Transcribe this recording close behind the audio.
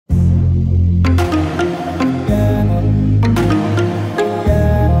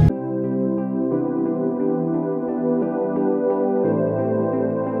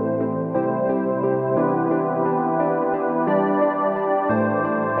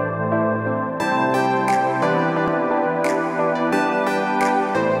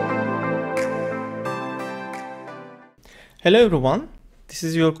Hello everyone, this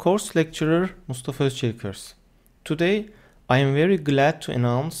is your course lecturer Mustafa Özçelikers. Today I am very glad to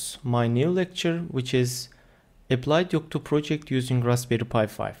announce my new lecture, which is Applied Yocto Project using Raspberry Pi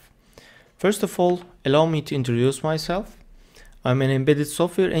 5. First of all, allow me to introduce myself. I'm an embedded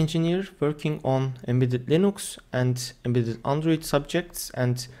software engineer working on embedded Linux and embedded Android subjects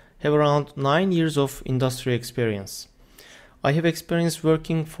and have around 9 years of industry experience. I have experience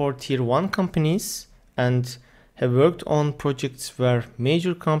working for tier 1 companies and have worked on projects where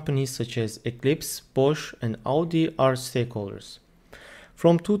major companies such as Eclipse, Bosch and Audi are stakeholders.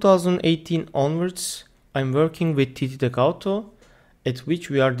 From 2018 onwards, I'm working with TT Auto, at which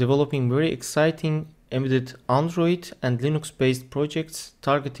we are developing very exciting embedded Android and Linux-based projects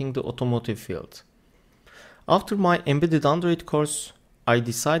targeting the automotive field. After my embedded Android course, I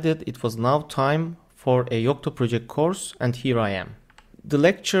decided it was now time for a Yocto Project course, and here I am. The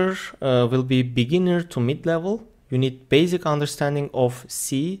lecture will be beginner to mid-level. You need basic understanding of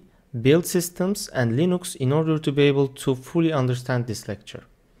C, build systems and Linux in order to be able to fully understand this lecture.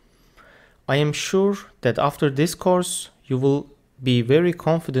 I am sure that after this course, you will be very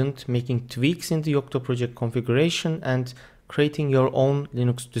confident making tweaks in the Yocto Project configuration and creating your own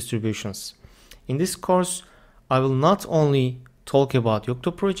Linux distributions. In this course, I will not only talk about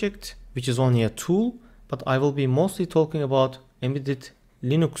Yocto Project, which is only a tool, but I will be mostly talking about embedded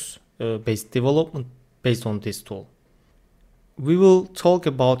Linux based development based on this tool. We will talk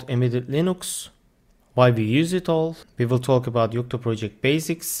about embedded Linux, why we use it all. We will talk about Yocto Project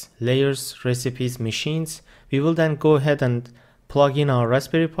basics, layers, recipes, machines. We will then go ahead and plug in our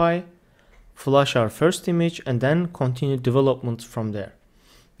Raspberry Pi, flash our first image, and then continue development from there.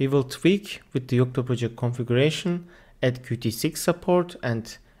 We will tweak with the Yocto Project configuration, add Qt6 support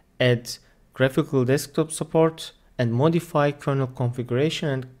and add graphical desktop support, and modify kernel configuration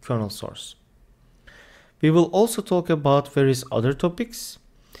and kernel source. We will also talk about various other topics.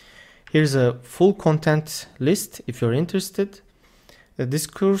 Here's a full content list if you're interested. This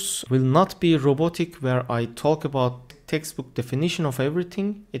course will not be robotic where I talk about textbook definition of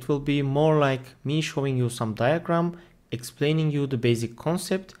everything. It will be more like me showing you some diagram, explaining you the basic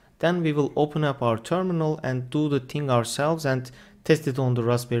concept. Then we will open up our terminal and do the thing ourselves and test it on the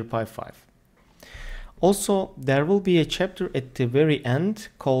Raspberry Pi 5. Also, there will be a chapter at the very end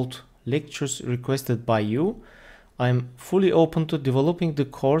called Lectures Requested by You. I'm fully open to developing the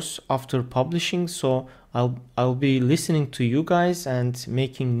course after publishing, so I'll be listening to you guys and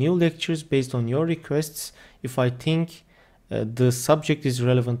making new lectures based on your requests if I think the subject is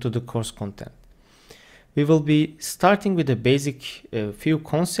relevant to the course content. We will be starting with a basic few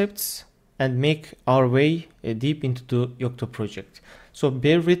concepts and make our way deep into the Yocto project. So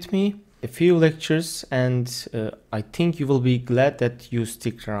bear with me a few lectures and I think you will be glad that you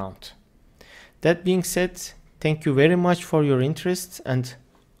stick around. That being said, thank you very much for your interest and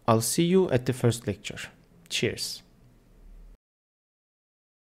I'll see you at the first lecture. Cheers.